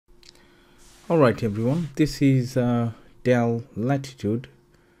Alright everyone, this is Dell Latitude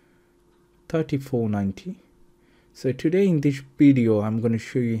 3490. So today in this video I'm going to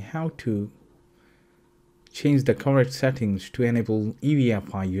show you how to change the correct settings to enable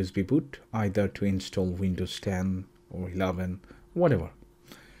UEFI USB boot, either to install Windows 10 or 11, whatever.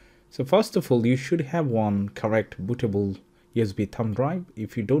 So first of all, you should have one correct bootable USB thumb drive.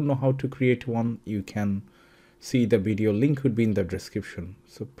 If you don't know how to create one, you can see the video, link would be in the description.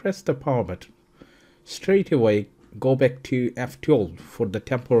 So press the power button. Straight away go back to F12 for the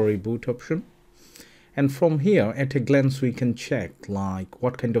temporary boot option, and from here at a glance we can check like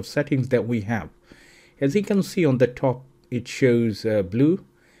what kind of settings that we have. As you can see on the top, it shows blue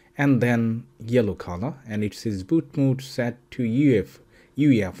and then yellow color, and it says boot mode set to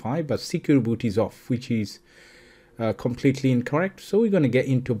UEFI, but secure boot is off, which is completely incorrect. So we're going to get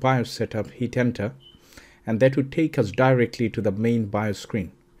into BIOS setup, hit enter, and that would take us directly to the main BIOS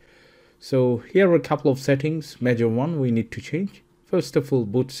screen. So here are a couple of settings. Major one we need to change. First of all,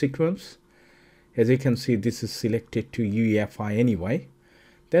 boot sequence. As you can see, this is selected to UEFI anyway.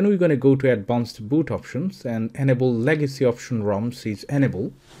 Then we're going to go to advanced boot options, and enable legacy option ROMs is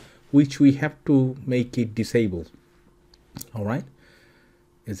enable, which we have to make it disabled. Alright,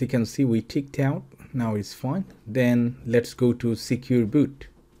 as you can see, we ticked out. Now it's fine. Then let's go to secure boot.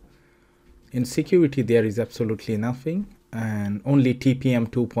 In security there is absolutely nothing, and only TPM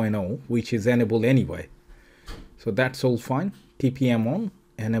 2.0, which is enabled anyway. So that's all fine. TPM on,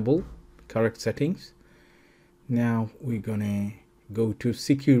 enable, correct settings. Now we're gonna go to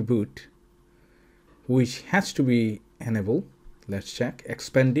secure boot, which has to be enabled. Let's check,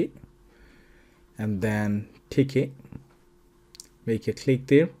 expand it, and then tick it, make a click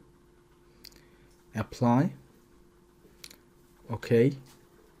there, apply, okay.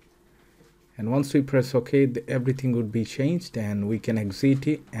 And once we press OK, everything would be changed, and we can exit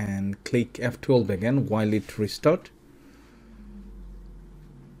it and click F12 again while it restarts.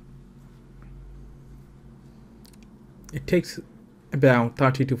 It takes about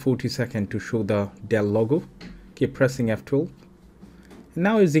 30 to 40 seconds to show the Dell logo. Keep pressing F12. And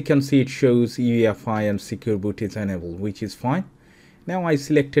now as you can see, it shows UEFI and secure boot is enabled, which is fine. Now I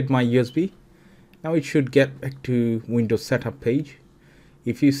selected my USB. Now it should get back to Windows setup page.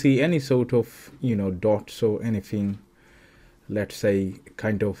 If you see any sort of dots or anything, let's say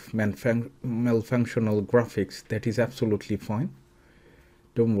kind of malfunctional graphics, that is absolutely fine.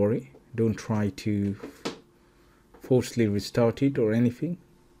 Don't worry, don't try to forcefully restart it or anything.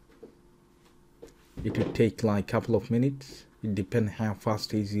 It will take like a couple of minutes. It depends how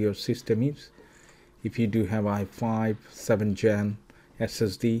fast your system is. If you do have i5 7 Gen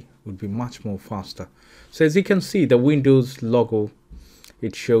SSD, would be much more faster. So as you can see, the Windows logo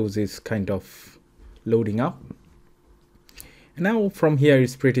it shows is kind of loading up. And now from here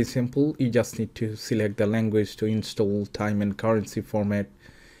it's pretty simple. You just need to select the language to install, time and currency format,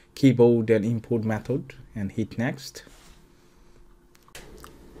 keyboard and import method, and hit next.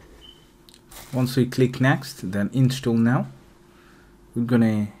 Once we click next, then install now. We're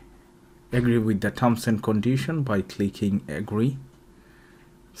gonna agree with the terms and condition by clicking agree.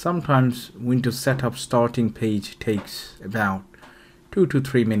 Sometimes Windows setup starting page takes about 2 to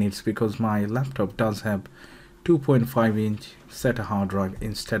 3 minutes because my laptop does have 2.5-inch SATA hard drive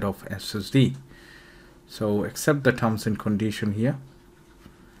instead of SSD. So accept the terms and condition here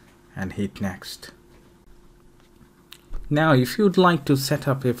and hit next. Now if you'd like to set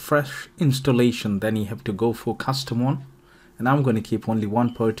up a fresh installation, then you have to go for custom one, and I'm going to keep only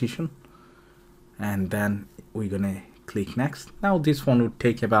one partition, and then we're going to click next. Now this one would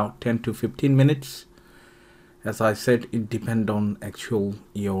take about 10 to 15 minutes. As I said, it depends on actual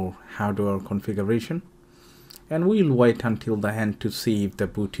your hardware configuration, and we'll wait until the end to see if the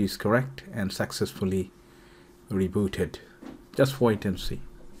boot is correct and successfully rebooted. Just wait and see.